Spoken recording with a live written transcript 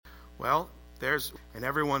Well, and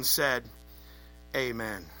everyone said,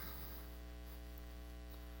 amen.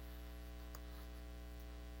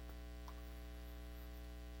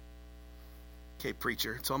 Okay,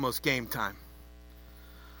 preacher, it's almost game time.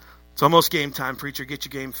 It's almost game time, preacher. Get your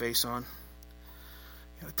game face on.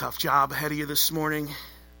 You got a tough job ahead of you this morning.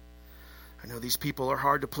 I know these people are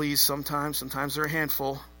hard to please sometimes. Sometimes they're a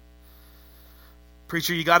handful.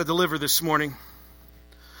 Preacher, you got to deliver this morning.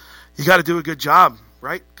 You got to do a good job,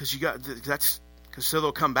 right? Because so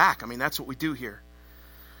they'll come back. I mean, that's what we do here.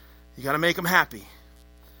 You got to make them happy.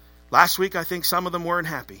 Last week, I think some of them weren't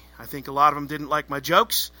happy. I think a lot of them didn't like my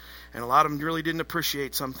jokes, and a lot of them really didn't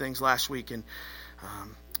appreciate some things last week. And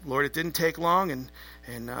Lord, it didn't take long, and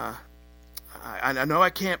I know I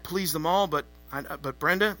can't please them all, but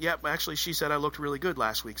Brenda, actually, she said I looked really good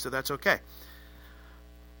last week, so that's okay.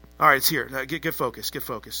 All right, it's here. Get focused. Get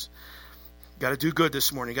focused. Got to do good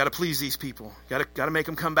this morning. Got to please these people. Got to make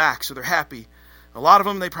them come back so they're happy. A lot of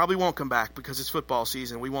them, they probably won't come back because it's football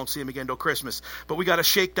season. We won't see them again till Christmas. But we got to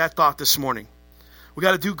shake that thought this morning. We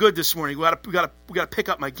got to do good this morning. We got to pick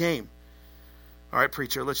up my game. All right,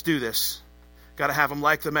 preacher, let's do this. Got to have them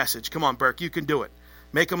like the message. Come on, Burke, you can do it.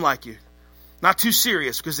 Make them like you. Not too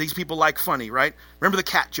serious because these people like funny, right? Remember the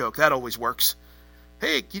cat joke? That always works.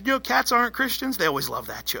 Hey, you know cats aren't Christians? They always love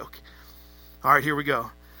that joke. All right, here we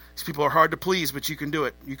go. These people are hard to please, but you can do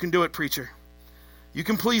it. You can do it, preacher. You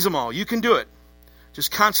can please them all. You can do it.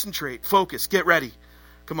 Just concentrate, focus, get ready.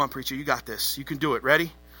 Come on, preacher, you got this. You can do it.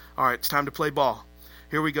 Ready? All right, it's time to play ball.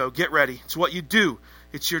 Here we go. Get ready. It's what you do.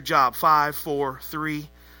 It's your job. 5, 4, 3,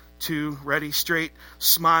 2, ready, straight,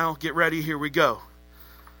 smile, get ready. Here we go.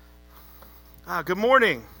 Good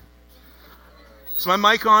morning. Is my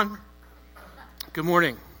mic on? Good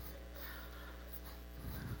morning.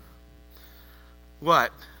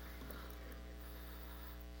 What?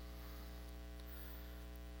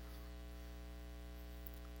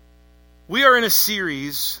 We are in a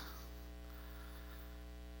series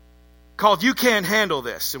called You Can't Handle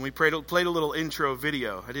This, and we played a little intro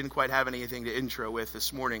video. I didn't quite have anything to intro with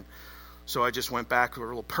this morning, so I just went back for a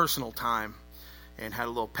little personal time and had a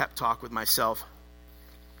little pep talk with myself.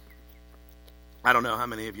 I don't know how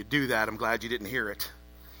many of you do that. I'm glad you didn't hear it.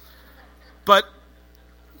 But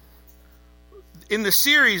in the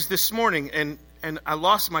series this morning, and I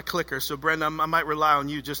lost my clicker, so Brenda, I might rely on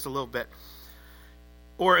you just a little bit.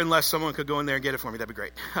 Or unless someone could go in there and get it for me, that'd be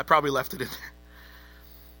great. I probably left it in there.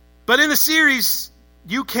 But in the series,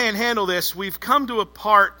 You Can't Handle This, we've come to a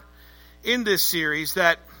part in this series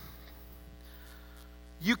that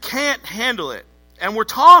you can't handle it. And we're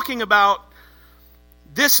talking about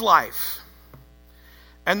this life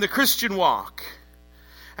and the Christian walk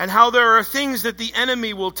and how there are things that the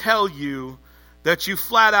enemy will tell you that you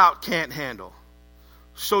flat out can't handle.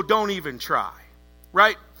 So don't even try,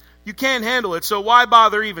 right? You can't handle it, so why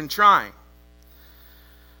bother even trying?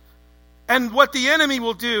 And what the enemy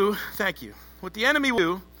will do, thank you, what the enemy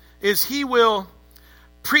will do is he will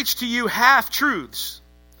preach to you half-truths.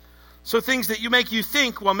 So things that you make you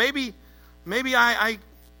think, well, maybe I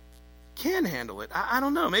can handle it. I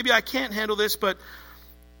don't know. Maybe I can't handle this, but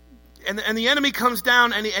and the enemy comes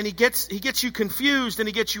down and he gets you confused and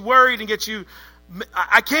he gets you worried and gets you,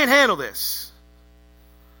 I can't handle this.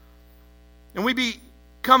 And we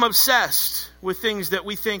become obsessed with things that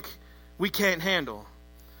we think we can't handle.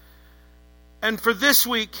 And for this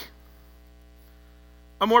week,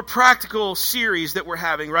 a more practical series that we're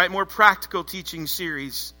having, right? More practical teaching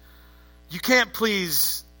series. You can't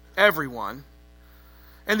please everyone.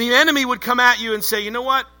 And the enemy would come at you and say, you know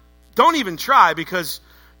what? Don't even try because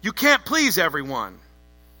you can't please everyone.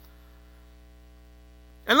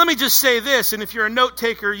 And let me just say this, and if you're a note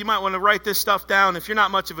taker, you might want to write this stuff down. If you're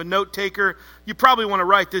not much of a note taker, you probably want to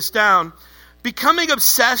write this down. Becoming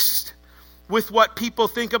obsessed with what people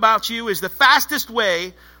think about you is the fastest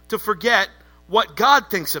way to forget what God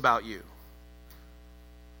thinks about you.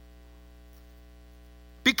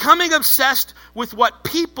 Becoming obsessed with what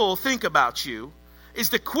people think about you is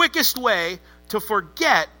the quickest way to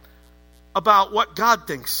forget about what God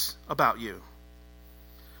thinks about you.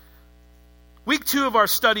 Week 2 of our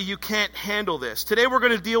study, You Can't Handle This. Today we're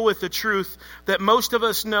going to deal with the truth that most of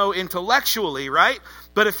us know intellectually, right?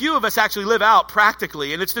 But a few of us actually live out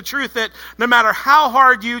practically. And it's the truth that no matter how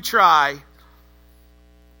hard you try,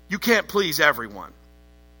 you can't please everyone.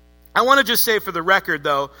 I want to just say for the record,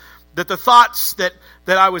 though, that the thoughts that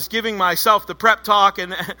I was giving myself, the prep talk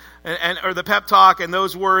or the pep talk and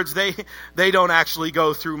those words, they don't actually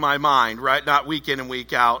go through my mind, right? Not week in and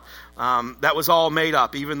week out. That was all made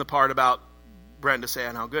up, even the part about Brenda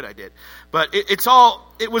saying how good I did. But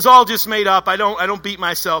it was all just made up. I don't beat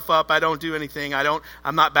myself up. I don't do anything.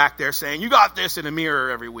 I'm not back there saying, you got this in a mirror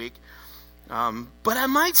every week. But I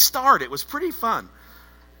might start. It was pretty fun.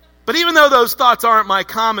 But even though those thoughts aren't my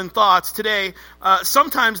common thoughts today,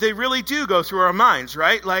 sometimes they really do go through our minds,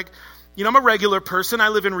 right? Like, I'm a regular person. I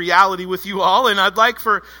live in reality with you all, and I'd like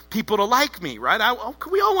for people to like me, right?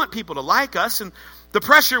 We all want people to like us, and the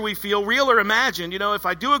pressure we feel, real or imagined, if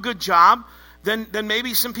I do a good job, then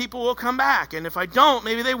maybe some people will come back. And if I don't,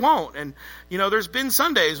 maybe they won't. And, there's been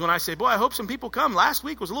Sundays when I say, boy, I hope some people come. Last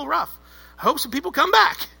week was a little rough. I hope some people come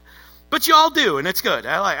back. But you all do, and it's good.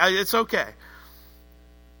 It's okay.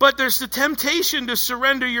 But there's the temptation to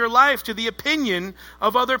surrender your life to the opinion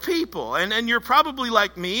of other people. And you're probably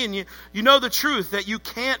like me, and you know the truth that you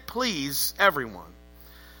can't please everyone.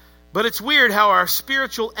 But it's weird how our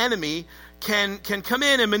spiritual enemy can come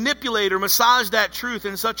in and manipulate or massage that truth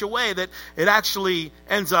in such a way that it actually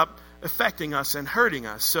ends up affecting us and hurting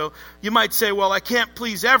us. So you might say, well, I can't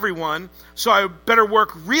please everyone, so I better work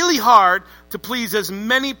really hard to please as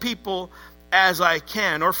many people as I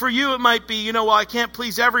can. Or for you, it might be, well, I can't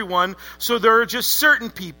please everyone, so there are just certain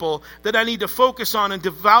people that I need to focus on and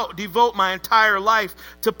devote my entire life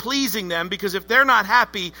to pleasing them, because if they're not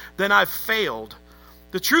happy, then I've failed.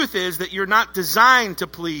 The truth is that you're not designed to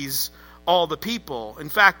please all the people. In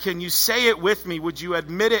fact, can you say it with me? Would you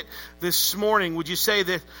admit it this morning? Would you say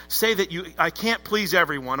that I can't please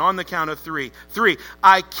everyone on the count of three? 3,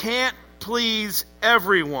 I can't please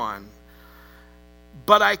everyone,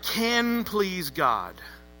 but I can please God.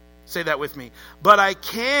 Say that with me. But I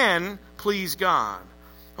can please God.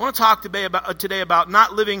 I want to talk today about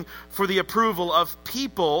not living for the approval of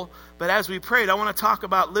people, but as we prayed, I want to talk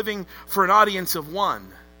about living for an audience of one.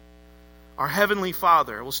 Our Heavenly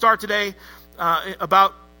Father. We'll start today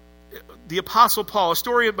about the Apostle Paul, a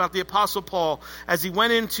story about the Apostle Paul as he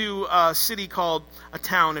went into a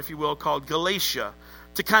town, if you will, called Galatia,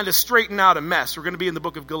 to kind of straighten out a mess. We're going to be in the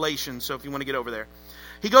book of Galatians, so if you want to get over there.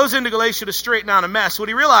 He goes into Galatia to straighten out a mess. What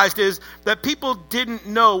he realized is that people didn't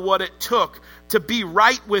know what it took to be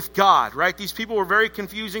right with God, right? These people were very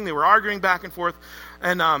confusing. They were arguing back and forth,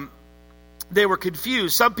 and they were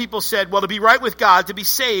confused. Some people said, well, to be right with God, to be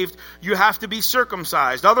saved, you have to be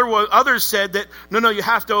circumcised. Others said that, no, you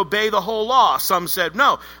have to obey the whole law. Some said,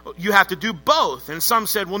 no, you have to do both. And some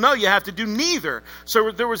said, well, no, you have to do neither.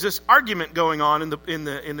 So there was this argument going on in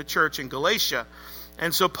the church in Galatia.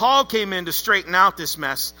 And so Paul came in to straighten out this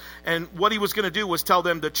mess. And what he was going to do was tell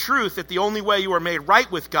them the truth, that the only way you are made right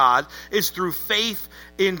with God is through faith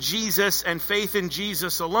in Jesus and faith in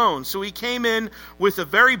Jesus alone. So he came in with a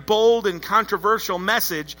very bold and controversial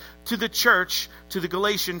message to the church, to the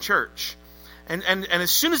Galatian church. And as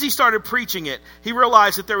soon as he started preaching it, he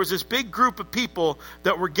realized that there was this big group of people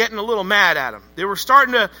that were getting a little mad at him. They were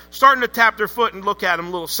starting to tap their foot and look at him a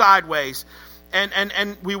little sideways.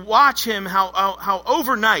 And we watch him how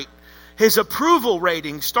overnight his approval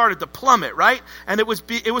rating started to plummet, right? And it was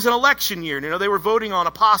an election year. They were voting on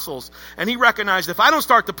apostles. And he recognized, if I don't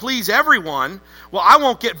start to please everyone, well, I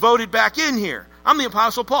won't get voted back in here. I'm the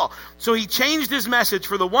Apostle Paul. So he changed his message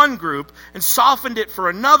for the one group and softened it for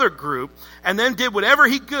another group, and then did whatever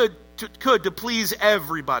he could to please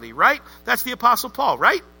everybody, right? That's the Apostle Paul,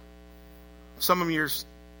 right? Some of you are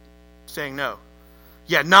saying no.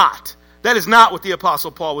 Yeah, not. That is not what the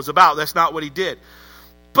Apostle Paul was about. That's not what he did.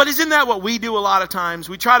 But isn't that what we do a lot of times?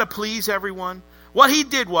 We try to please everyone. What he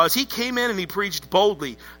did was he came in and he preached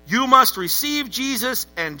boldly. You must receive Jesus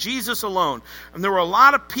and Jesus alone. And there were a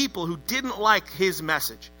lot of people who didn't like his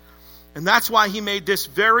message. And that's why he made this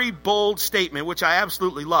very bold statement, which I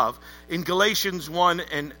absolutely love, in Galatians 1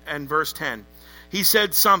 and verse 10. He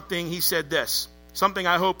said this, something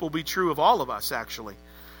I hope will be true of all of us, actually.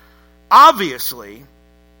 Obviously,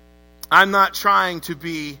 I'm not trying to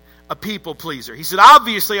be a people pleaser. He said,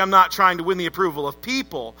 obviously, I'm not trying to win the approval of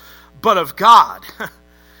people, but of God.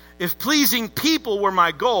 If pleasing people were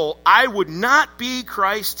my goal, I would not be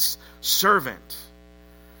Christ's servant.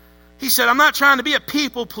 He said, I'm not trying to be a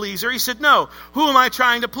people pleaser. He said, no, who am I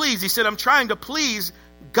trying to please? He said, I'm trying to please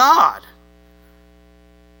God.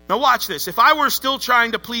 Now watch this. If I were still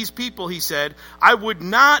trying to please people, he said, I would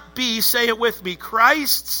not be, say it with me,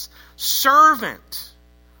 Christ's servant.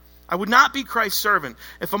 I would not be Christ's servant.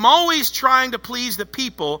 If I'm always trying to please the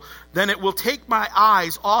people, then it will take my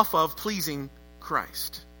eyes off of pleasing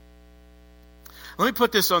Christ. Let me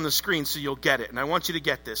put this on the screen so you'll get it. And I want you to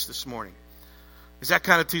get this morning. Is that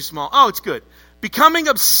kind of too small? Oh, it's good. Becoming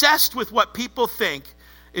obsessed with what people think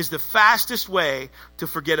is the fastest way to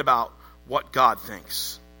forget about what God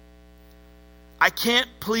thinks. I can't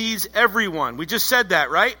please everyone. We just said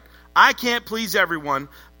that, right? I can't please everyone,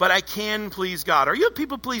 but I can please God. Are you a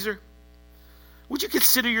people pleaser? Would you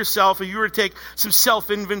consider yourself, if you were to take some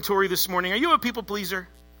self-inventory this morning, are you a people pleaser?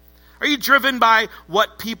 Are you driven by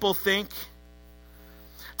what people think?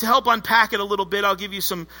 To help unpack it a little bit, I'll give you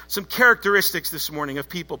some characteristics this morning of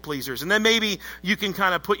people pleasers. And then maybe you can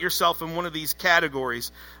kind of put yourself in one of these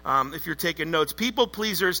categories if you're taking notes. People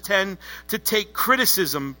pleasers tend to take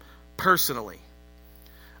criticism personally.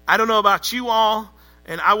 I don't know about you all,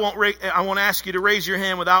 and I won't ask you to raise your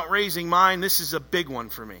hand without raising mine. This is a big one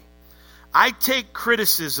for me. I take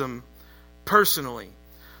criticism personally.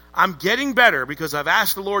 I'm getting better because I've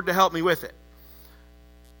asked the Lord to help me with it.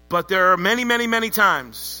 But there are many, many, many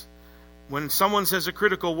times when someone says a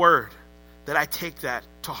critical word that I take that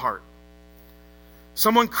to heart.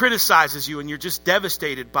 Someone criticizes you and you're just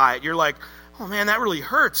devastated by it. You're like, oh man, that really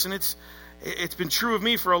hurts. And it's been true of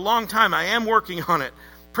me for a long time. I am working on it.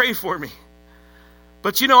 Pray for me.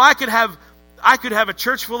 But you know, I could have a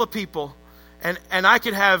church full of people and I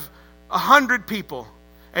could have 100 people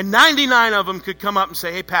and 99 of them could come up and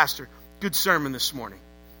say, hey, Pastor, good sermon this morning.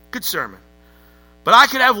 Good sermon. But I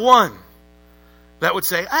could have one that would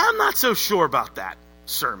say, I'm not so sure about that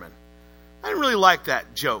sermon. I didn't really like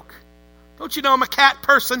that joke. Don't you know I'm a cat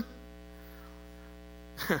person?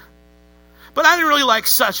 But I didn't really like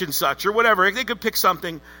such and such or whatever. They could pick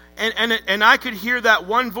something. And I could hear that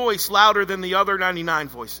one voice louder than the other 99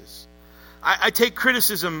 voices. I take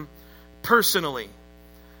criticism personally.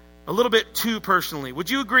 A little bit too personally.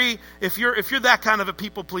 Would you agree, if you're that kind of a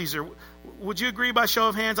people pleaser, would you agree by show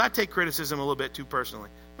of hands? I take criticism a little bit too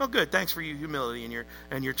personally. Well, good. Thanks for your humility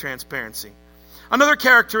and your transparency. Another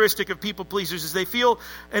characteristic of people pleasers is they feel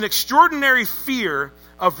an extraordinary fear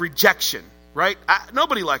of rejection, right?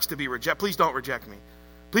 Nobody likes to be rejected. Please don't reject me.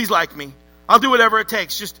 Please like me. I'll do whatever it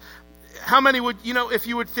takes. Just how many would, if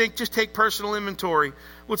you would think, just take personal inventory,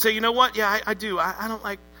 would say, you know what? Yeah, I do. I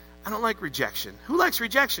don't like rejection. Who likes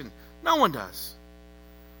rejection? No one does.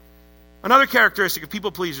 Another characteristic of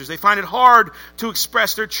people pleasers, they find it hard to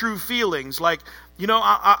express their true feelings. Like,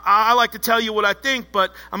 I like to tell you what I think,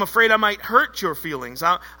 but I'm afraid I might hurt your feelings.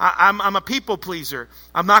 I'm a people pleaser.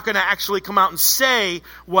 I'm not going to actually come out and say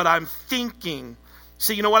what I'm thinking.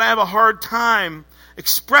 See, you know what? I have a hard time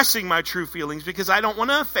expressing my true feelings because I don't want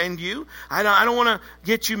to offend you. I don't want to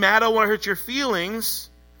get you mad. I don't want to hurt your feelings.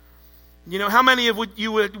 You know, how many of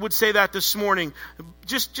you would say that this morning?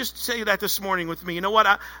 Just say that this morning with me. You know what?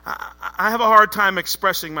 I have a hard time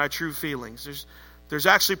expressing my true feelings. There's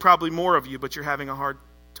actually probably more of you, but you're having a hard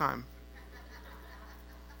time.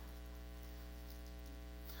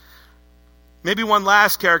 Maybe one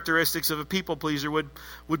last characteristics of a people pleaser would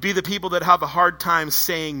be the people that have a hard time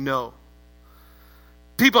saying no.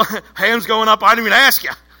 People, hands going up, I didn't even ask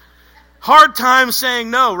you. Hard time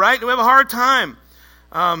saying no, right? We have a hard time.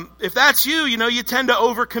 If that's you, you tend to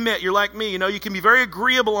overcommit. You're like me, you can be very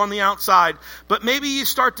agreeable on the outside, but maybe you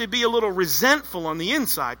start to be a little resentful on the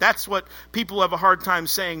inside. That's what people have a hard time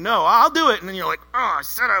saying no. I'll do it. And then you're like, I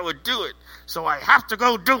said I would do it, so I have to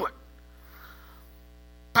go do it.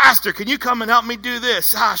 Pastor, can you come and help me do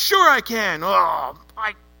this? Sure I can.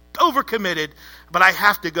 I overcommitted, but I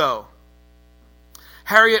have to go.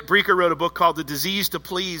 Harriet Breaker wrote a book called The Disease to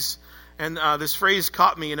Please. And this phrase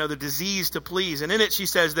caught me, the disease to please. And in it she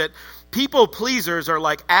says that people pleasers are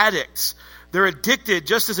like addicts. They're addicted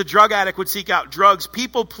just as a drug addict would seek out drugs.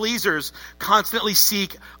 People pleasers constantly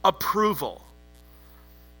seek approval.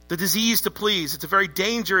 The disease to please. It's a very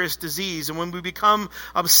dangerous disease. And when we become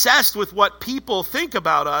obsessed with what people think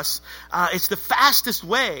about us, it's the fastest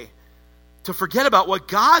way to forget about what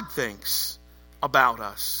God thinks about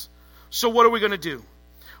us. So what are we going to do?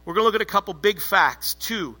 We're going to look at a couple big facts,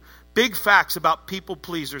 two big facts about people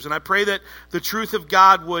pleasers. And I pray that the truth of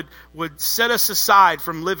God would set us aside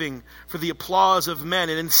from living for the applause of men.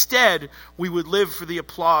 And instead, we would live for the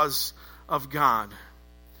applause of God.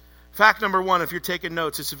 Fact number one, if you're taking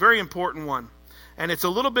notes, it's a very important one. And it's a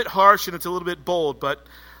little bit harsh and it's a little bit bold, but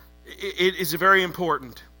it is very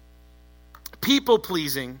important. People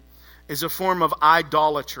pleasing is a form of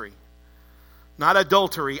idolatry. Not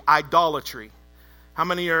adultery, idolatry. How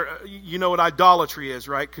many you know what idolatry is,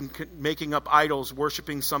 right? Making up idols,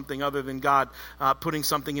 worshiping something other than God, putting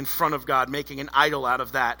something in front of God, making an idol out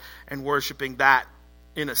of that, and worshiping that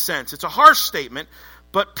in a sense. It's a harsh statement,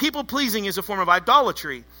 but people-pleasing is a form of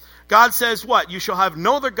idolatry. God says what? You shall have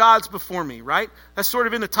no other gods before me, right? That's sort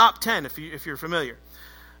of in the top 10 if you're familiar.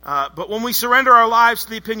 But when we surrender our lives to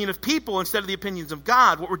the opinion of people instead of the opinions of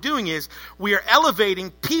God, what we're doing is we are elevating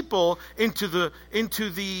people into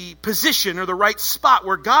the position or the right spot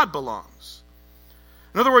where God belongs.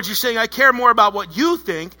 In other words, you're saying, I care more about what you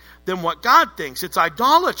think than what God thinks. It's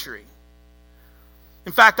idolatry.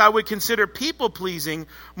 In fact, I would consider people-pleasing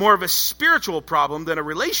more of a spiritual problem than a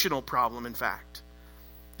relational problem, in fact.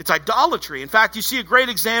 It's idolatry. In fact, you see a great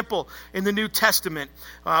example in the New Testament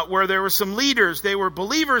where there were some leaders. They were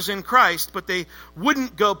believers in Christ, but they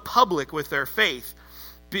wouldn't go public with their faith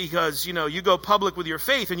because, you go public with your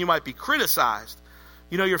faith and you might be criticized.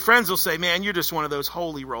 Your friends will say, man, you're just one of those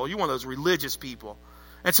holy roll. You're one of those religious people.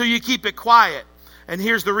 And so you keep it quiet. And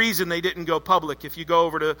here's the reason they didn't go public. If you go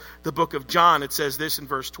over to the book of John, it says this in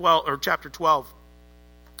chapter 12,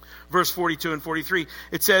 verse 42 and 43.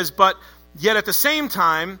 It says, but yet at the same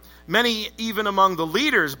time, many even among the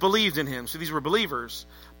leaders believed in him. So these were believers.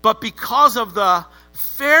 But because of the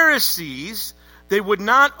Pharisees, they would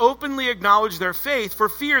not openly acknowledge their faith for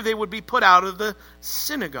fear they would be put out of the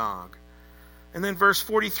synagogue. And then verse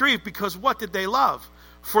 43, because what did they love?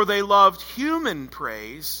 For they loved human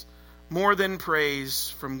praise more than praise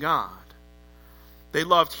from God. They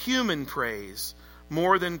loved human praise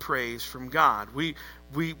more than praise from God. We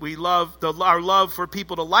love our love for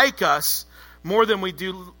people to like us more than we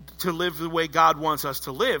do to live the way God wants us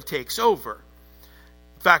to live takes over.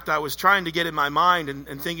 In fact, I was trying to get in my mind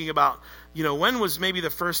and thinking about, when was maybe the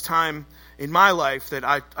first time in my life that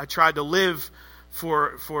I tried to live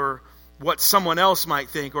for what someone else might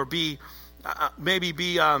think, or be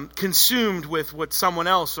consumed with what someone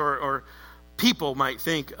else or people might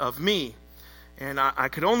think of me. And I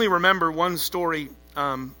could only remember one story,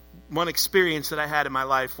 one experience that I had in my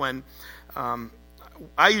life when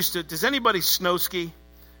I used to. Does anybody snow ski?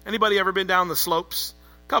 Anybody ever been down the slopes?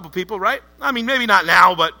 A couple people, right? I mean, maybe not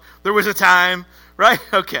now, but there was a time, right?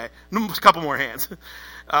 Okay, a couple more hands.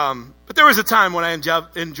 But there was a time when I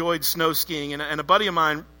enjoyed snow skiing, and a buddy of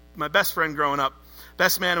mine, my best friend growing up,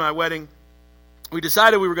 best man at my wedding, we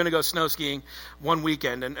decided we were going to go snow skiing one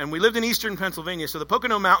weekend. And we lived in eastern Pennsylvania, so the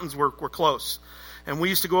Pocono Mountains were close. And we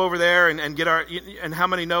used to go over there and get and how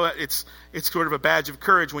many know it's sort of a badge of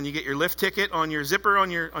courage when you get your lift ticket on your zipper on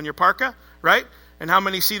your parka, right? And how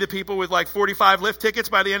many see the people with like 45 lift tickets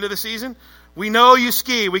by the end of the season? We know you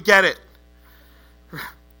ski. We get it.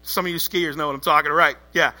 Some of you skiers know what I'm talking about, right?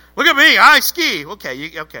 Yeah. Look at me. I ski.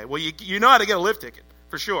 Okay. Well, you know how to get a lift ticket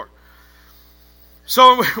for sure.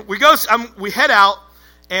 So we head out,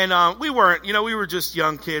 and we were just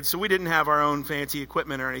young kids, so we didn't have our own fancy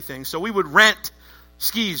equipment or anything. So we would rent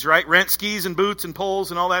skis, right? Rent skis and boots and poles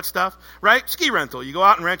and all that stuff, right? Ski rental. You go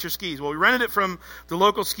out and rent your skis. Well, we rented it from the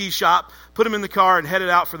local ski shop, put them in the car, and headed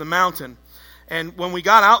out for the mountain. And when we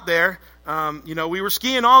got out there, we were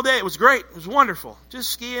skiing all day. It was great. It was wonderful. Just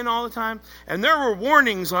skiing all the time. And there were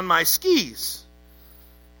warnings on my skis.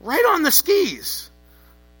 Right on the skis.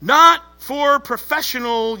 Not for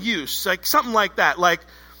professional use. Like something like that. Like,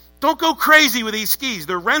 don't go crazy with these skis.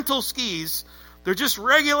 They're rental skis. They're just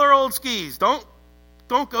regular old skis. Don't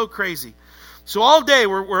go crazy. So all day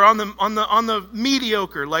we're on the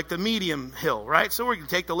mediocre, like the medium hill, right? So we can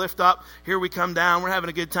take the lift up. Here we come down. We're having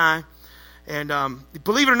a good time. And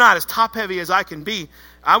believe it or not, as top heavy as I can be,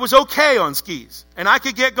 I was okay on skis. And I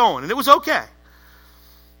could get going. And it was okay.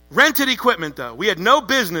 Rented equipment, though. We had no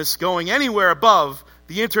business going anywhere above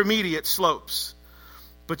the intermediate slopes.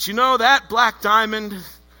 But that Black Diamond,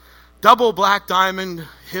 double Black Diamond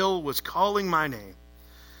hill was calling my name.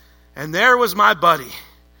 And there was my buddy.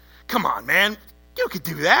 Come on, man. You could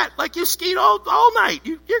do that. Like, you skied all night.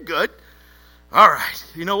 You're good. All right.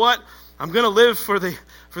 You know what? I'm going to live for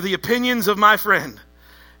the opinions of my friend.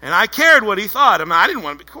 And I cared what he thought. I didn't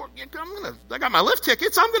want to be, I got my lift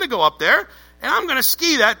tickets. I'm going to go up there and I'm going to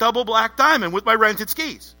ski that double Black Diamond with my rented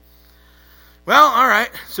skis. Well, all right.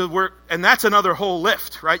 And that's another whole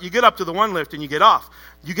lift, right? You get up to the one lift and you get off.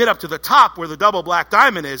 You get up to the top where the double Black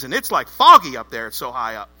Diamond is, and it's like foggy up there. It's so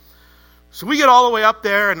high up. So we get all the way up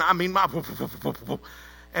there, and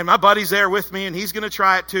my buddy's there with me, and he's going to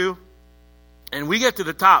try it too. And we get to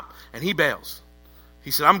the top, and he bails.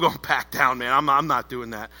 He said, I'm going back down, man. I'm not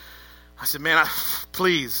doing that. I said, man,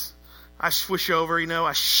 please. I swish over, and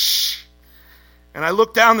I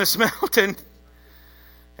look down this mountain,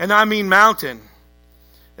 and I mean mountain.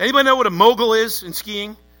 Anybody know what a mogul is in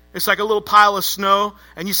skiing? It's like a little pile of snow,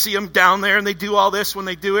 and you see them down there, and they do all this when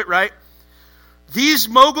they do it, right? These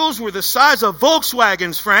moguls were the size of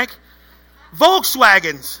Volkswagens, Frank.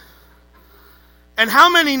 Volkswagens. And how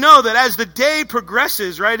many know that as the day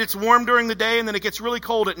progresses, right, it's warm during the day and then it gets really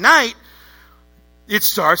cold at night, it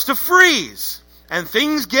starts to freeze. And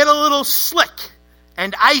things get a little slick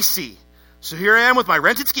and icy. So here I am with my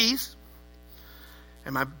rented skis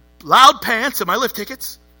and my loud pants and my lift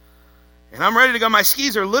tickets. And I'm ready to go. My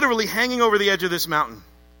skis are literally hanging over the edge of this mountain.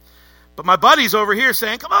 But my buddy's over here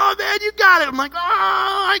saying, come on, man, you got it. I'm like, oh,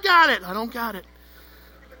 I got it. I don't got it.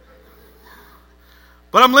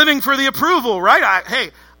 But I'm living for the approval,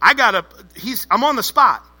 right? I'm on the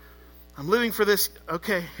spot. I'm living for this.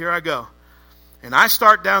 Okay, here I go. And I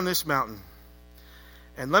start down this mountain.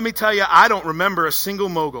 And let me tell you, I don't remember a single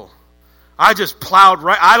mogul. I just plowed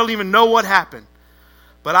right. I don't even know what happened.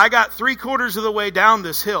 But I got 3/4 of the way down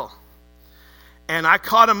this hill. And I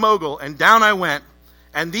caught a mogul, and down I went.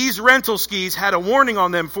 And these rental skis had a warning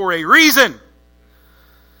on them for a reason.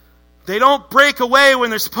 They don't break away when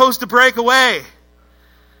they're supposed to break away.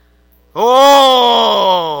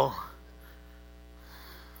 Oh!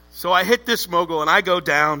 So I hit this mogul, and I go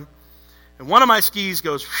down. And one of my skis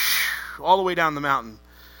goes all the way down the mountain.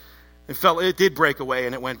 It did break away,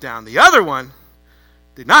 and it went down. The other one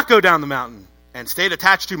did not go down the mountain and stayed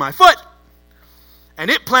attached to my foot. And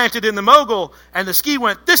it planted in the mogul, and the ski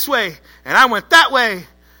went this way, and I went that way,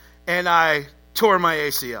 and I tore my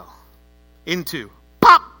ACL in two.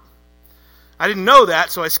 Pop! I didn't know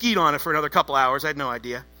that, so I skied on it for another couple hours. I had no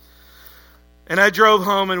idea. And I drove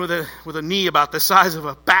home and with a knee about the size of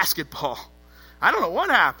a basketball. I don't know what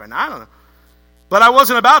happened. I don't know. But I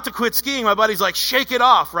wasn't about to quit skiing. My buddy's like, shake it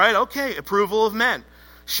off, right? Okay, approval of men.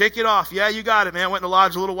 Shake it off. Yeah, you got it, man. I went in the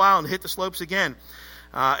lodge a little while and hit the slopes again.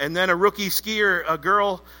 And then a rookie skier, a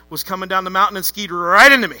girl, was coming down the mountain and skied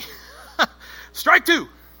right into me. Strike 2.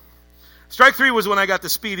 Strike 3 was when I got the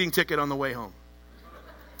speeding ticket on the way home.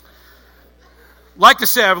 Like to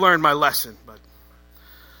say I've learned my lesson,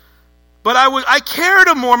 but I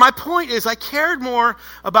cared more. My point is I cared more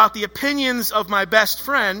about the opinions of my best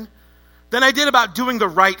friend than I did about doing the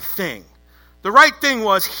right thing. The right thing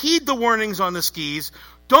was heed the warnings on the skis.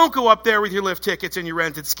 Don't go up there with your lift tickets and your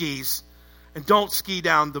rented skis. And don't ski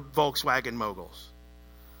down the Volkswagen moguls.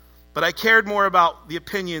 But I cared more about the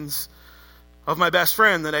opinions of my best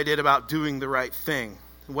friend than I did about doing the right thing.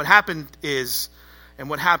 And what happened is, and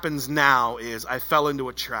what happens now is, I fell into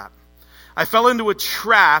a trap. I fell into a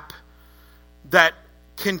trap that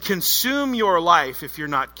can consume your life if you're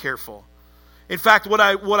not careful. In fact, what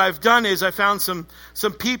I've done is I found some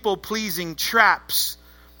people-pleasing traps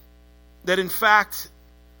that in fact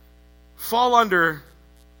fall under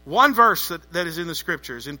one verse that is in the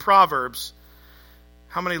Scriptures, in Proverbs.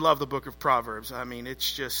 How many love the book of Proverbs? I mean,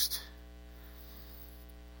 it's just,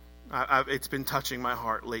 it's been touching my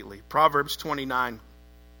heart lately. Proverbs 29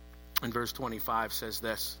 and verse 25 says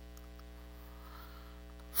this: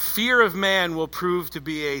 fear of man will prove to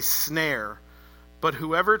be a snare, but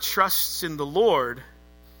whoever trusts in the Lord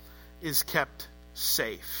is kept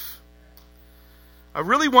safe. I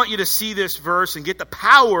really want you to see this verse and get the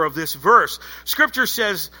power of this verse. Scripture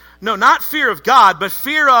says, no, not fear of God, but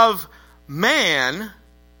fear of man.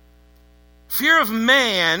 Fear of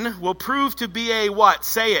man will prove to be a what?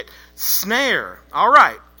 Say it. Snare. All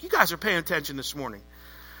right. You guys are paying attention this morning.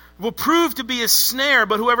 Will prove to be a snare,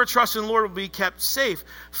 but whoever trusts in the Lord will be kept safe.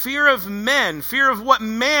 Fear of men, fear of what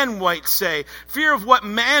man might say, fear of what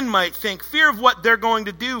man might think, fear of what they're going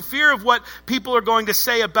to do, fear of what people are going to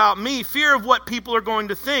say about me, fear of what people are going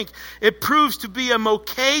to think. It proves to be a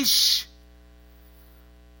mokesh,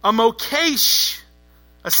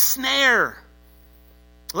 a snare.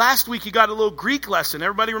 Last week you got a little Greek lesson.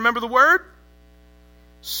 Everybody remember the word?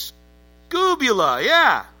 Scubula,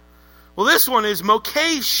 yeah. Well, this one is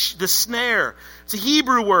mokesh, the snare. It's a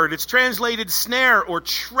Hebrew word. It's translated snare or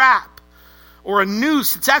trap or a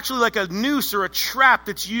noose. It's actually like a noose or a trap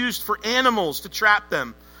that's used for animals to trap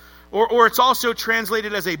them. Or it's also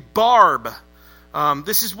translated as a barb.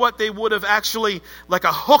 This is what they would have actually, like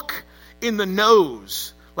a hook in the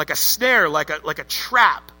nose, like a snare, like a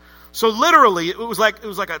trap. So literally, it was like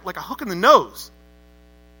a hook in the nose,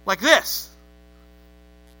 like this.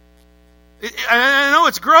 I know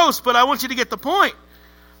it's gross, but I want you to get the point.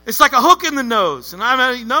 It's like a hook in the nose. And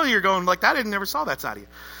I know you're going like that. I never saw that side of you.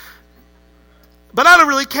 But I don't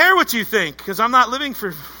really care what you think, because I'm not living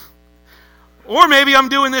for... Or maybe I'm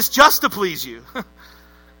doing this just to please you.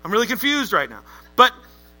 I'm really confused right now. But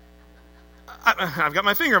I've got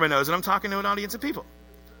my finger on my nose, and I'm talking to an audience of people.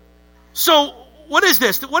 So what is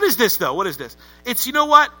this? What is this, though? What is this? It's, you know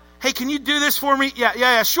what? Hey, can you do this for me?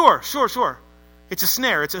 Yeah, sure. It's a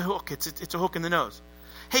snare. It's a hook. It's a hook in the nose.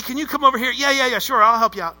 Hey, can you come over here? Yeah, sure. I'll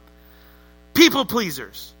help you out. People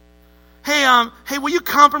pleasers. Hey, will you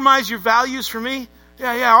compromise your values for me?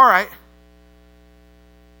 Yeah, all right.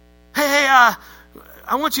 Hey,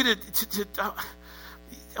 I want you to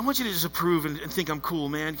I want you to just approve and think I'm cool,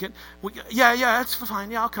 man. Yeah, that's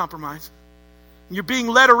fine. Yeah, I'll compromise. And you're being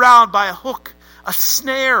led around by a hook, a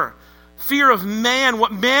snare, fear of man,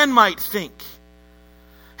 what man might think.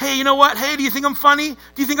 Hey, you know what? Hey, do you think I'm funny?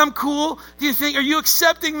 Do you think I'm cool? Are you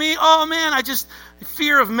accepting me? Oh man,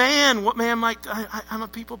 fear of man. What man might, I'm a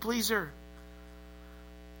people pleaser.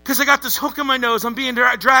 Because I got this hook in my nose. I'm being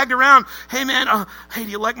dragged around. Hey man, hey, do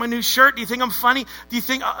you like my new shirt? Do you think I'm funny? Do you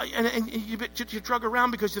think, and you drug around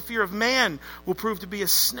because the fear of man will prove to be a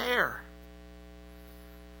snare.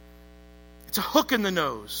 It's a hook in the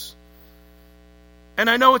nose. And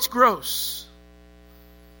I know it's gross.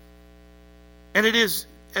 And it is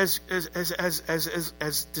as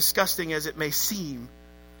disgusting as it may seem.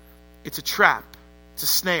 It's a trap. It's a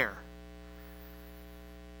snare.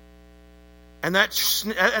 And that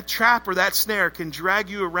trap or that snare can drag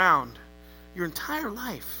you around your entire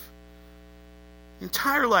life. Your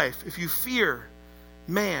entire life if you fear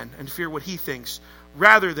man and fear what he thinks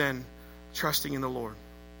rather than trusting in the Lord.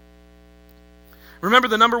 Remember,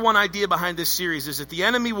 the number one idea behind this series is that the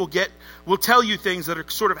enemy will tell you things that are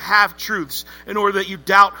sort of half-truths in order that you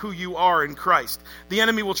doubt who you are in Christ. The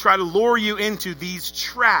enemy will try to lure you into these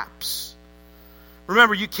traps.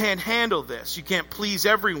 Remember, you can't handle this. You can't please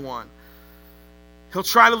everyone. He'll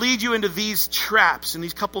try to lead you into these traps, and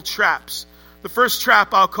these couple traps. The first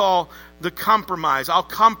trap I'll call the compromise. I'll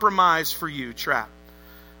compromise for you trap.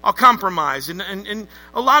 I'll compromise. And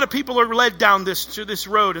a lot of people are led down this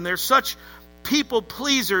road, and they're such people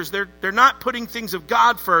pleasers. They're not putting things of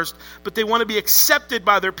God first, but they want to be accepted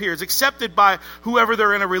by their peers, accepted by whoever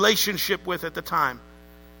they're in a relationship with at the time.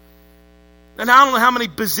 And I don't know how many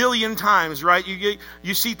bazillion times, right?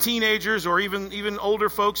 You see teenagers or even older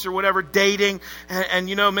folks or whatever dating, and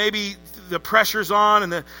you know, maybe the pressure's on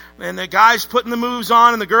and the guy's putting the moves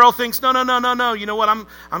on, and the girl thinks, no. You know what? I'm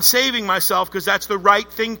saving myself because that's the right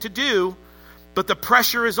thing to do. But the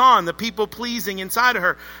pressure is on. The people pleasing inside of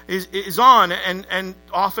her is on. And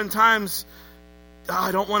oftentimes,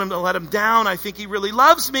 I don't want him to let him down. I think he really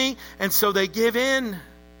loves me. And so they give in.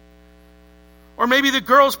 Or maybe the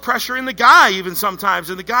girl's pressuring the guy even sometimes.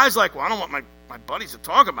 And the guy's like, well, I don't want my buddies to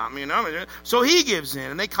talk about me. You know? So he gives in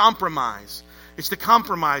and they compromise. It's the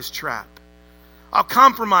compromise trap. I'll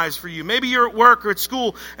compromise for you. Maybe you're at work or at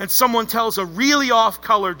school and someone tells a really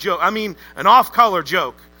off-color joke. I mean, an off-color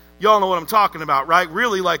joke. Y'all know what I'm talking about, right?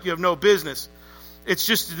 Really, like you have no business. It's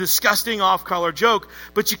just a disgusting off-color joke,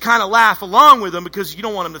 but you kind of laugh along with them because you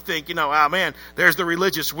don't want them to think, oh man, there's the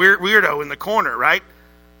religious weirdo in the corner, right?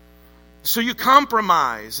 So you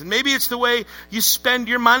compromise, and maybe it's the way you spend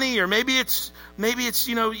your money, or maybe it's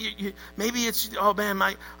oh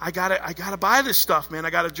man, I gotta buy this stuff, man.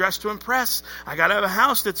 I gotta dress to impress. I gotta have a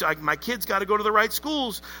house my kids got to go to the right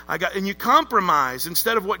schools. And you compromise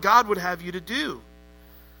instead of what God would have you to do.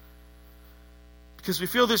 Because we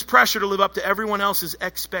feel this pressure to live up to everyone else's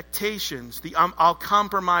expectations. The I'll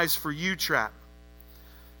compromise for you trap.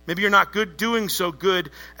 Maybe you're not doing so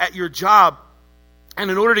good at your job.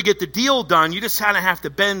 And in order to get the deal done, you just kind of have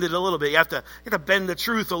to bend it a little bit. You have to bend the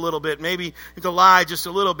truth a little bit. Maybe you have to lie just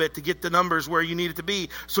a little bit to get the numbers where you need it to be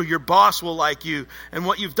so your boss will like you. And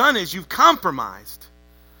what you've done is you've compromised.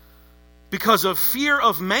 Because of fear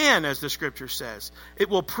of man, as the scripture says. It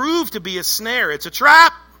will prove to be a snare. It's a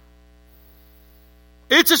trap.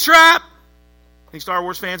 It's a trap. Any Star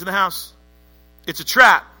Wars fans in the house? It's a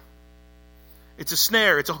trap. It's a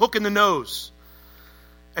snare. It's a hook in the nose.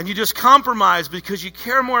 And you just compromise because you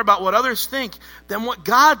care more about what others think than what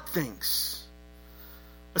God thinks.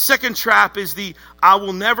 A second trap is the I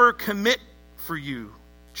will never commit for you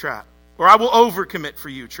trap. Or I will overcommit for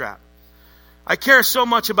you trap. I care so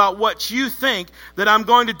much about what you think that I'm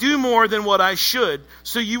going to do more than what I should,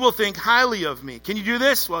 so you will think highly of me. Can you do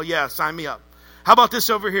this? Well, yeah, sign me up. How about this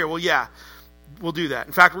over here? Well, yeah, we'll do that.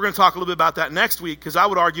 In fact, we're going to talk a little bit about that next week, because I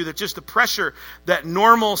would argue that just the pressure that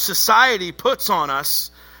normal society puts on us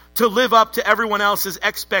to live up to everyone else's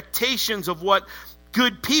expectations of what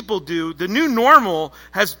good people do, the new normal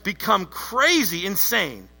has become crazy,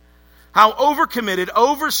 insane. How overcommitted,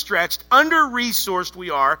 overstretched, under-resourced we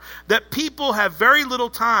are, that people have very little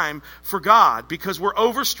time for God because we're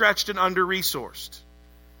overstretched and under-resourced.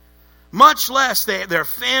 Much less their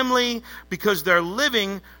family, because they're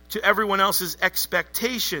living to everyone else's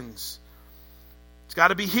expectations. It's got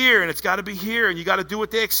to be here, and it's got to be here, and you got to do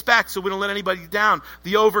what they expect so we don't let anybody down.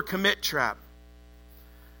 The overcommit trap.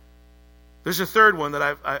 There's a third one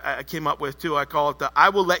that I came up with too. I call it the I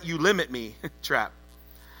will let you limit me trap.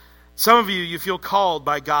 Some of you feel called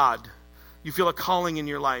by God. You feel a calling in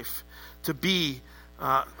your life to be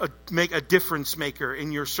make a difference maker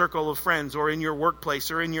in your circle of friends or in your workplace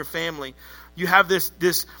or in your family. You have this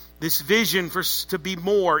vision to be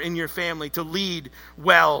more in your family, to lead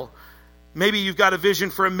well. Maybe you've got a vision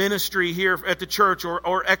for a ministry here at the church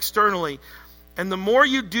or externally. And the more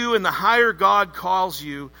you do and the higher God calls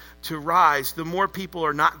you to rise, the more people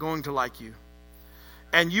are not going to like you.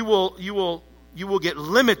 And you will get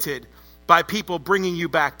limited by people bringing you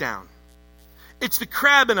back down. It's the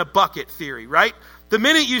crab in a bucket theory, right? The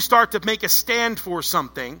minute you start to make a stand for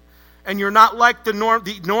something and you're not like the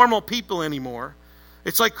normal people anymore,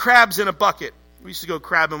 it's like crabs in a bucket. We used to go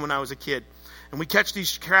crabbing when I was a kid. And we catch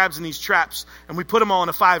these crabs in these traps and we put them all in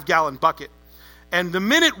a 5-gallon bucket. And the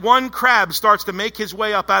minute one crab starts to make his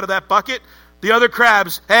way up out of that bucket, the other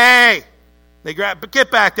crabs, hey, they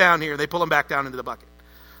get back down here. They pull them back down into the bucket.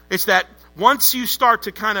 It's that once you start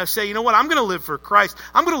to kind of say, you know what, I'm going to live for Christ.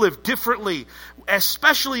 I'm going to live differently,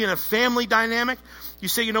 especially in a family dynamic. You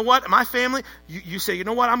say, you know what, my family, you say, you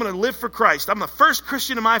know what, I'm going to live for Christ. I'm the first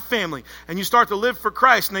Christian in my family. And you start to live for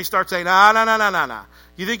Christ, and they start saying, nah.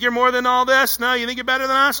 You think you're more than all this? No, you think you're better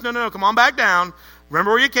than us? No, come on back down.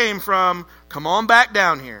 Remember where you came from. Come on back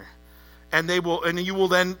down here. And you will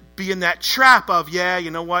then be in that trap of, yeah,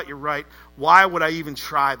 you know what, you're right. Why would I even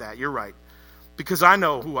try that? You're right. Because I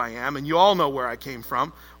know who I am, and you all know where I came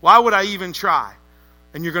from. Why would I even try?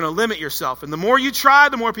 And you're going to limit yourself. And the more you try,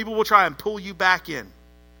 the more people will try and pull you back in.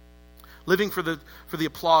 Living for the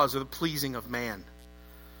applause or the pleasing of man.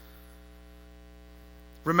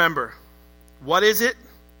 Remember, what is it?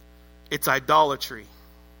 It's idolatry.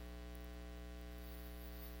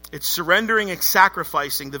 It's surrendering and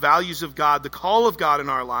sacrificing the values of God, the call of God in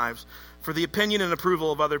our lives, for the opinion and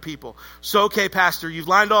approval of other people. So, okay, Pastor, you've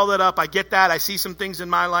lined all that up. I get that. I see some things in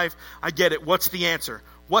my life. I get it. What's the answer?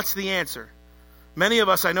 What's the answer? Many of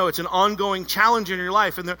us, I know, it's an ongoing challenge in your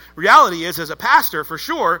life. And the reality is, as a pastor, for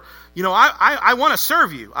sure, you know, I want to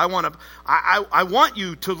serve you. I want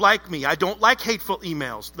you to like me. I don't like hateful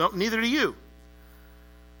emails. No, neither do you.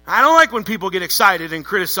 I don't like when people get excited and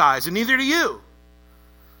criticize, and neither do you.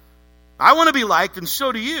 I want to be liked, and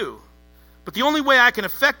so do you. But the only way I can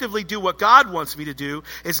effectively do what God wants me to do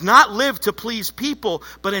is not live to please people,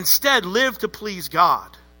 but instead live to please God.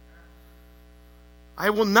 I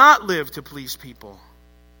will not live to please people.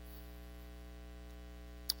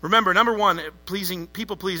 Remember, number one,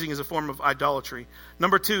 people pleasing is a form of idolatry.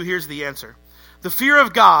 Number two, here's the answer. The fear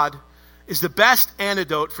of God is the best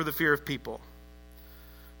antidote for the fear of people.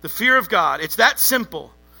 The fear of God, it's that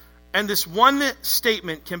simple. And this one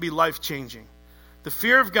statement can be life-changing. The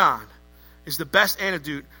fear of God is the best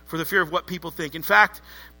antidote for the fear of what people think. In fact,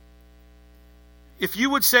 if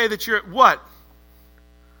you would say that you're what?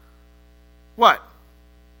 What?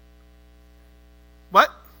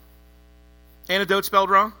 Antidote spelled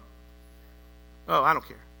wrong? Oh, I don't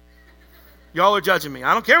care. Y'all are judging me.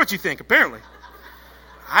 I don't care what you think, apparently.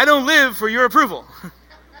 I don't live for your approval.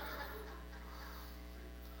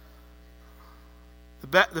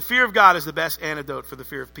 The fear of God is the best antidote for the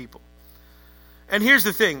fear of people. And here's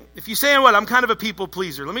the thing. If you say, I'm kind of a people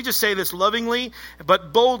pleaser, let me just say this lovingly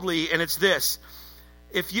but boldly, and it's this.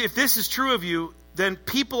 If this is true of you, then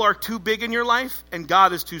people are too big in your life and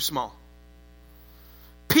God is too small.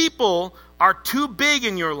 People are too big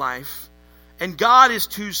in your life and God is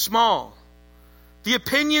too small. The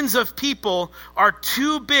opinions of people are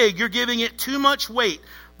too big. You're giving it too much weight.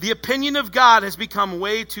 The opinion of God has become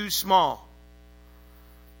way too small.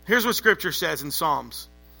 Here's what Scripture says in Psalms.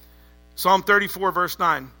 Psalm 34, verse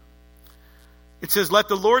 9. It says, "Let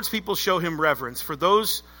the Lord's people show him reverence, for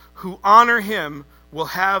those who honor him will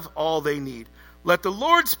have all they need." Let the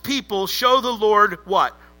Lord's people show the Lord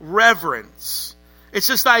what? Reverence. It's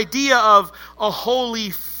this idea of a holy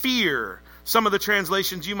fear. Some of the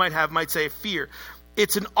translations you might have might say fear.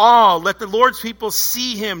 It's an awe. Let the Lord's people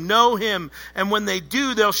see him, know him, and when they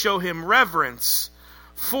do, they'll show him reverence.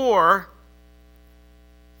 For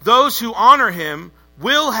those who honor him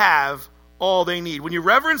will have all they need. When you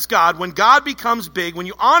reverence God, when God becomes big, when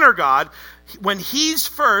you honor God, when he's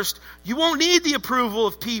first, you won't need the approval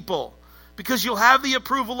of people because you'll have the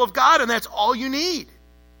approval of God, and that's all you need.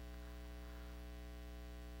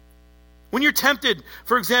 When you're tempted,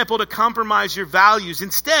 for example, to compromise your values,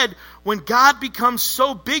 instead, when God becomes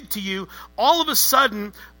so big to you, all of a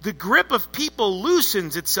sudden, the grip of people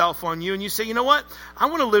loosens itself on you, and you say, you know what? I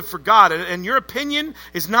want to live for God, and your opinion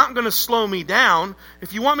is not going to slow me down.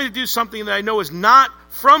 If you want me to do something that I know is not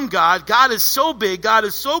from God, God is so big, God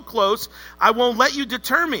is so close, I won't let you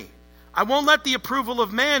deter me. I won't let the approval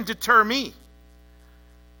of man deter me.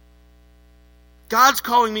 God's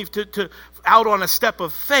calling me to out on a step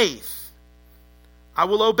of faith. I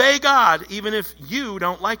will obey God even if you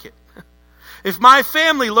don't like it. If my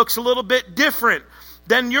family looks a little bit different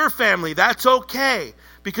than your family, that's okay.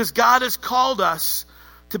 Because God has called us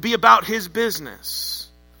to be about his business.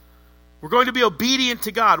 We're going to be obedient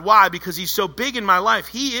to God. Why? Because He's so big in my life.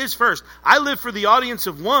 He is first. I live for the audience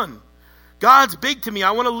of one. God's big to me.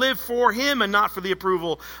 I want to live for Him and not for the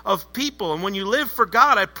approval of people. And when you live for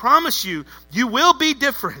God, I promise you, you will be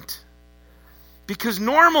different. Because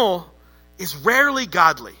normal is rarely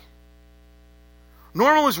godly.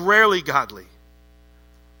 Normal is rarely godly.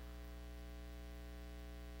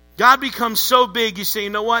 God becomes so big, you say, you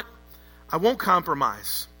know what? I won't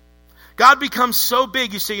compromise. God becomes so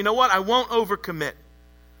big, you say, you know what? I won't overcommit.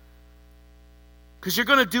 Because you're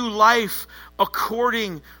going to do life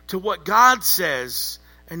according to what God says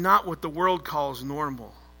and not what the world calls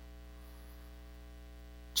normal.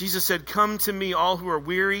 Jesus said, come to me, all who are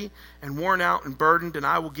weary and worn out and burdened, and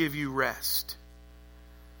I will give you rest.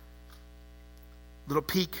 Little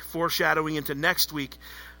peek foreshadowing into next week.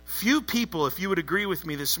 Few people, if you would agree with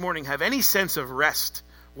me this morning, have any sense of rest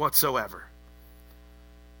whatsoever.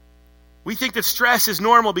 We think that stress is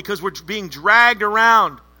normal because we're being dragged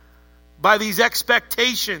around by these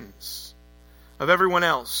expectations of everyone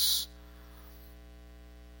else.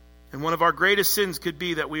 And one of our greatest sins could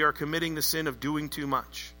be that we are committing the sin of doing too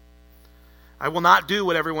much. I will not do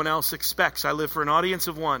what everyone else expects. I live for an audience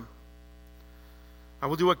of one. I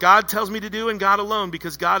will do what God tells me to do and God alone,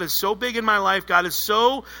 because God is so big in my life. God is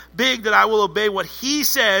so big that I will obey what He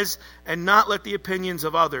says and not let the opinions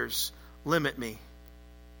of others limit me.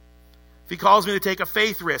 If He calls me to take a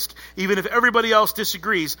faith risk, even if everybody else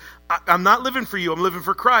disagrees, I'm not living for you. I'm living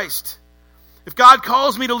for Christ. If God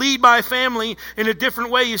calls me to lead my family in a different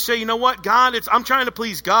way, you say, you know what, God, I'm trying to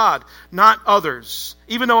please God, not others.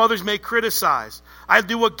 Even though others may criticize, I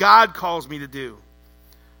do what God calls me to do.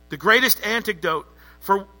 The greatest antidote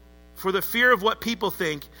for the fear of what people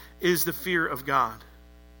think is the fear of God.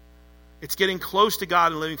 It's getting close to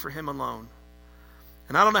God and living for Him alone.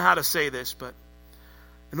 And I don't know how to say this, but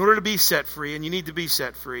in order to be set free, and you need to be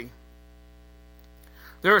set free,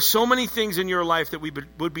 there are so many things in your life that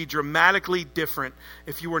would be dramatically different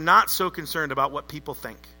if you were not so concerned about what people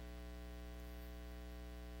think.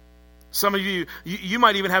 Some of you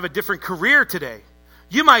might even have a different career today.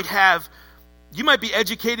 You might be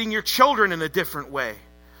educating your children in a different way.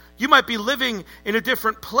 You might be living in a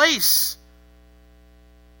different place.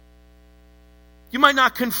 You might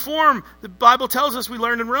not conform. The Bible tells us, we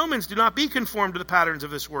learned in Romans, do not be conformed to the patterns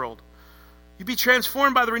of this world. You be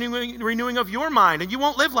transformed by the renewing of your mind, and you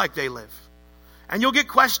won't live like they live. And you'll get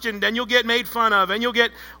questioned, and you'll get made fun of, and you'll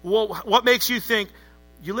get, well, what makes you think?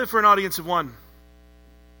 You live for an audience of one.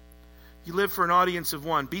 You live for an audience of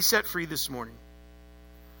one. Be set free this morning.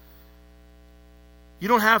 You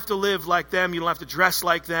don't have to live like them. You don't have to dress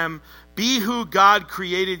like them. Be who God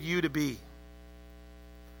created you to be.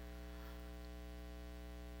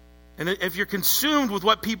 And if you're consumed with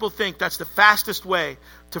what people think, that's the fastest way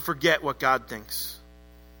to forget what God thinks.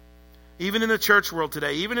 Even in the church world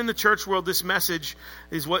today, even in the church world, this message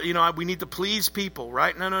is what, we need to please people,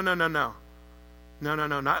 right? No. No,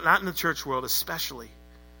 not in the church world especially.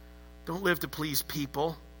 Don't live to please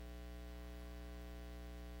people.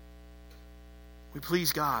 We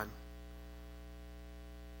please God.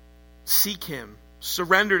 Seek Him.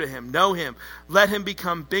 Surrender to Him. Know Him. Let Him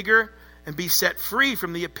become bigger and be set free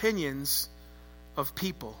from the opinions of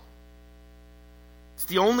people. It's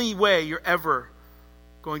the only way you're ever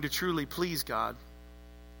going to truly please God.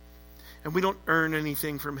 And we don't earn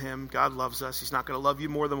anything from Him. God loves us. He's not going to love you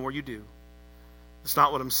more the more you do. That's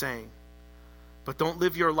not what I'm saying. But don't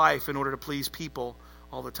live your life in order to please people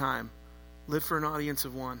all the time. Live for an audience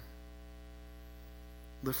of one.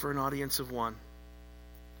 Live for an audience of one.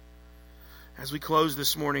 As we close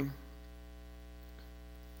this morning,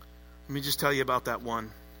 let me just tell you about that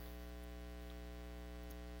one.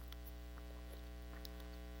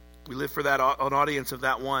 We live for an audience of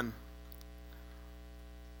that one.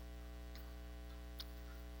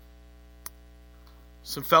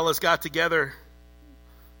 Some fellas got together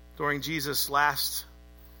during Jesus' last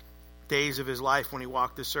days of His life when He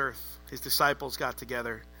walked this earth. His disciples got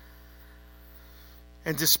together.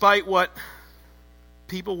 And despite what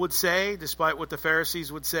people would say, despite what the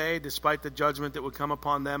Pharisees would say, despite the judgment that would come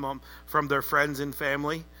upon them from their friends and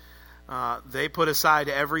family, they put aside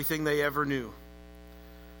everything they ever knew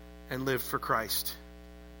and lived for Christ.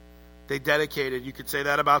 They dedicated, you could say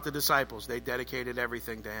that about the disciples, they dedicated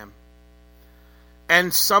everything to Him.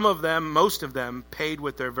 And some of them, most of them, paid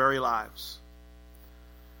with their very lives.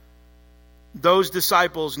 Those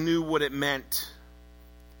disciples knew what it meant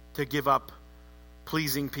to give up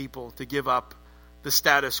pleasing people, to give up the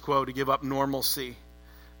status quo, to give up normalcy,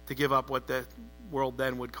 to give up what the world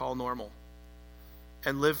then would call normal,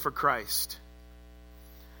 and live for Christ.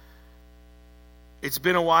 It's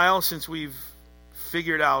been a while since we've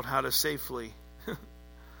figured out how to safely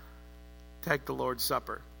take the Lord's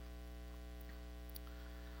Supper.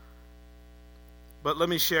 But let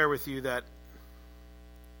me share with you that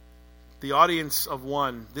the audience of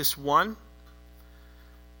one, this one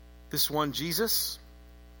Jesus,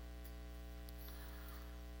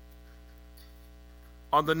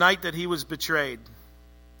 on the night that he was betrayed,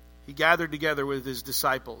 he gathered together with his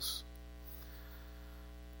disciples.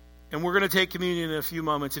 And we're going to take communion in a few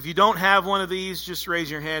moments. If you don't have one of these, just raise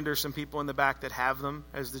your hand. There's some people in the back that have them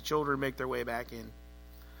as the children make their way back in.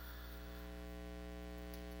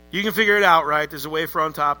 You can figure it out, right? There's a wafer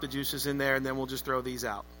on top, the juice is in there, and then we'll just throw these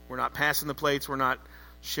out. We're not passing the plates. We're not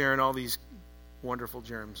sharing all these wonderful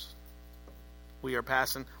germs. We're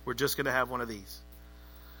just going to have one of these.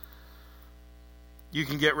 You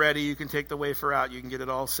can get ready. You can take the wafer out. You can get it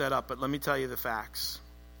all set up. But let me tell you the facts.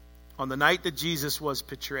 On the night that Jesus was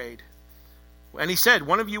betrayed, and he said,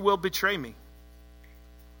 one of you will betray me.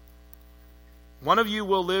 One of you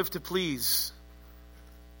will live to please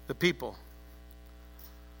the people.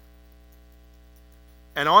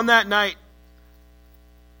 And on that night,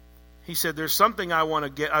 he said, there's something I want to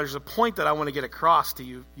get, there's a point that I want to get across to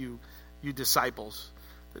you disciples.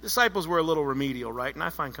 The disciples were a little remedial, right? And I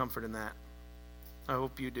find comfort in that. I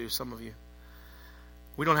hope you do, some of you.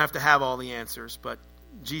 We don't have to have all the answers, but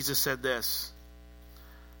Jesus said this,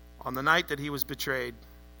 on the night that he was betrayed,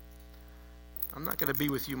 I'm not going to be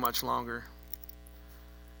with you much longer.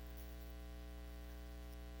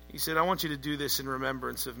 He said, I want you to do this in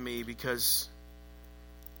remembrance of me because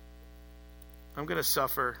I'm going to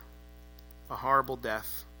suffer a horrible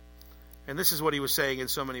death. And this is what he was saying in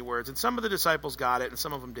so many words. And some of the disciples got it and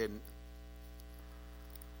some of them didn't.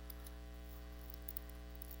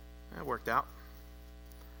 That worked out.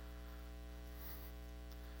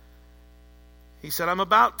 He said,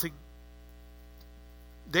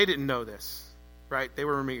 they didn't know this, right? They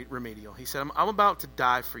were remedial. He said, I'm about to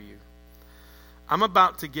die for you. I'm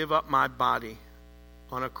about to give up my body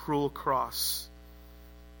on a cruel cross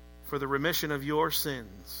for the remission of your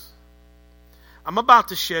sins. I'm about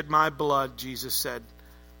to shed my blood, Jesus said,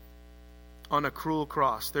 on a cruel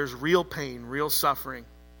cross. There's real pain, real suffering,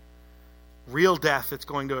 real death that's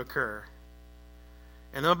going to occur.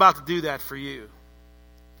 And I'm about to do that for you.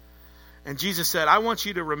 And Jesus said, I want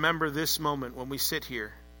you to remember this moment when we sit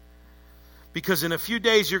here. Because in a few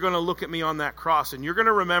days you're going to look at me on that cross and you're going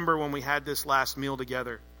to remember when we had this last meal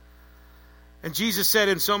together. And Jesus said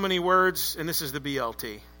in so many words, and this is the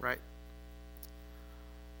BLT, right?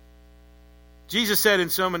 Jesus said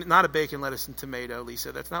in so many, not a bacon, lettuce, and tomato,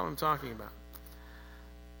 Lisa. That's not what I'm talking about.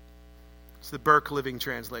 It's the Burke Living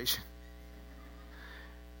Translation.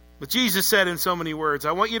 But Jesus said in so many words,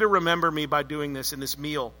 I want you to remember me by doing this in this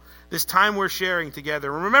meal, this time we're sharing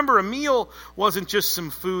together. And remember, a meal wasn't just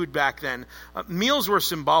some food back then. Meals were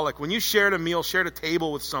symbolic. When you shared a meal, shared a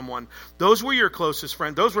table with someone, those were your closest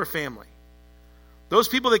friends. Those were family. Those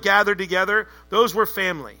people that gathered together, those were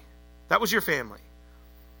family. That was your family.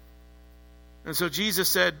 And so Jesus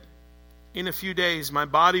said, in a few days, my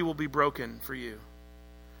body will be broken for you.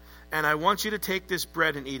 And I want you to take this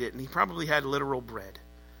bread and eat it. And he probably had literal bread.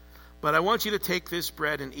 But I want you to take this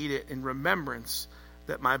bread and eat it in remembrance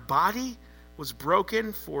that my body was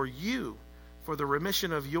broken for you, for the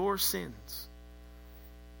remission of your sins,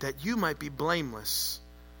 that you might be blameless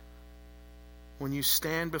when you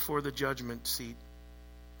stand before the judgment seat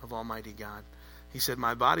of Almighty God. He said,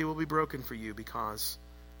 my body will be broken for you because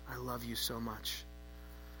I love you so much.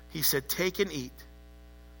 He said, take and eat.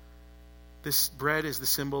 This bread is the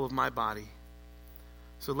symbol of my body.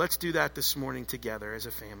 So let's do that this morning together as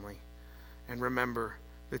a family. And remember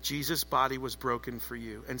that Jesus' body was broken for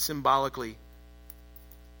you. And symbolically,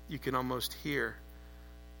 you can almost hear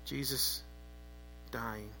Jesus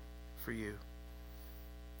dying for you.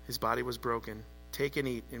 His body was broken. Take and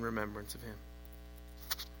eat in remembrance of him.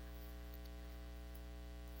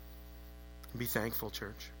 Be thankful,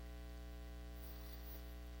 church.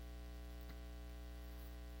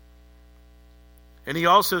 And he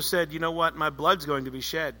also said, you know what? My blood's going to be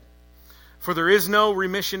shed. For there is no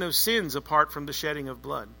remission of sins apart from the shedding of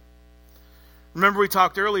blood. Remember we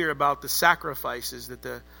talked earlier about the sacrifices that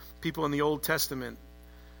the people in the Old Testament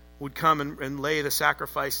would come and lay the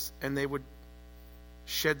sacrifice, and they would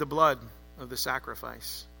shed the blood of the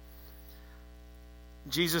sacrifice.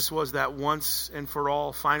 Jesus was that once and for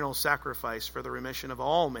all final sacrifice for the remission of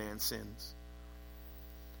all man's sins.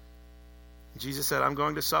 Jesus said, I'm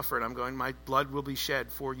going to suffer it. My blood will be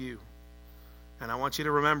shed for you. And I want you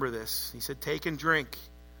to remember this. He said, take and drink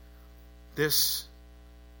this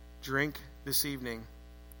evening.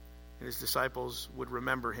 And his disciples would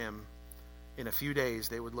remember him in a few days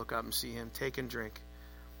they would look up and see him. Take and drink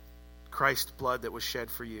Christ's blood that was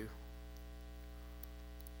shed for you.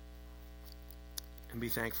 And be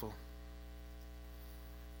thankful.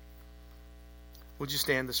 Would you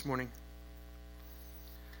stand this morning?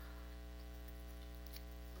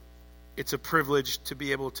 It's a privilege to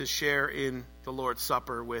be able to share in the Lord's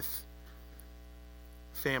Supper with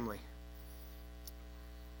family.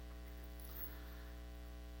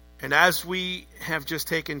 And as we have just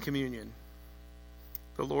taken communion,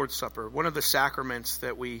 the Lord's Supper, one of the sacraments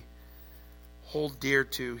that we hold dear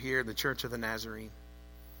to here in the Church of the Nazarene,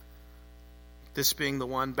 this being the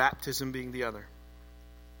one, baptism being the other.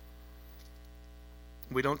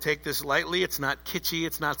 We don't take this lightly. It's not kitschy.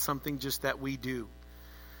 It's not something just that we do.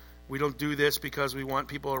 We don't do this because we want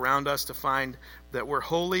people around us to find that we're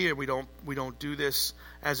holy, and we don't do this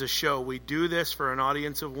as a show. We do this for an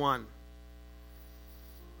audience of one.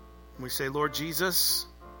 We say, Lord Jesus,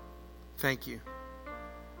 thank you.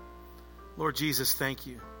 Lord Jesus, thank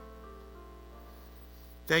you.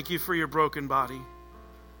 Thank you for your broken body.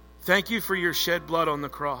 Thank you for your shed blood on the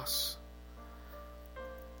cross.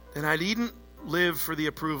 And I needn't live for the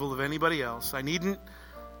approval of anybody else. I needn't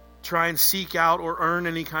try and seek out or earn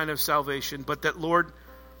any kind of salvation, but that, Lord,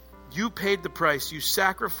 you paid the price. You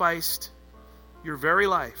sacrificed your very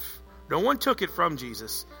life. No one took it from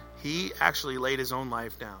Jesus. He actually laid his own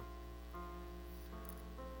life down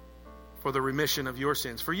for the remission of your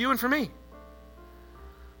sins, for you and for me.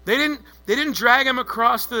 They didn't drag him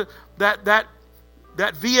across that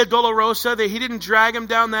Via Dolorosa. He didn't drag him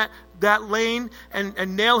down that lane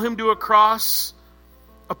and nail him to a cross.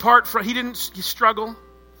 He didn't struggle.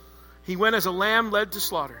 He went as a lamb led to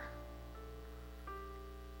slaughter.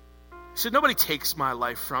 He said, nobody takes my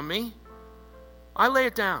life from me. I lay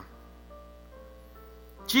it down.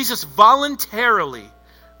 Jesus voluntarily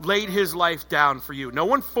laid his life down for you. No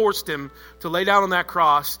one forced him to lay down on that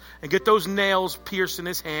cross and get those nails pierced in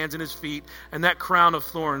his hands and his feet and that crown of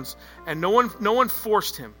thorns. And no one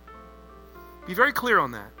forced him. Be very clear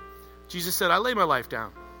on that. Jesus said, I lay my life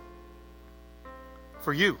down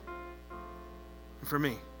for you and for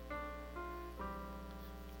me.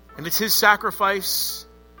 And it's his sacrifice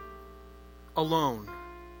alone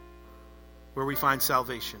where we find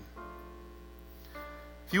salvation.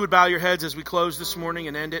 If you would bow your heads as we close this morning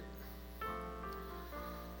and end it.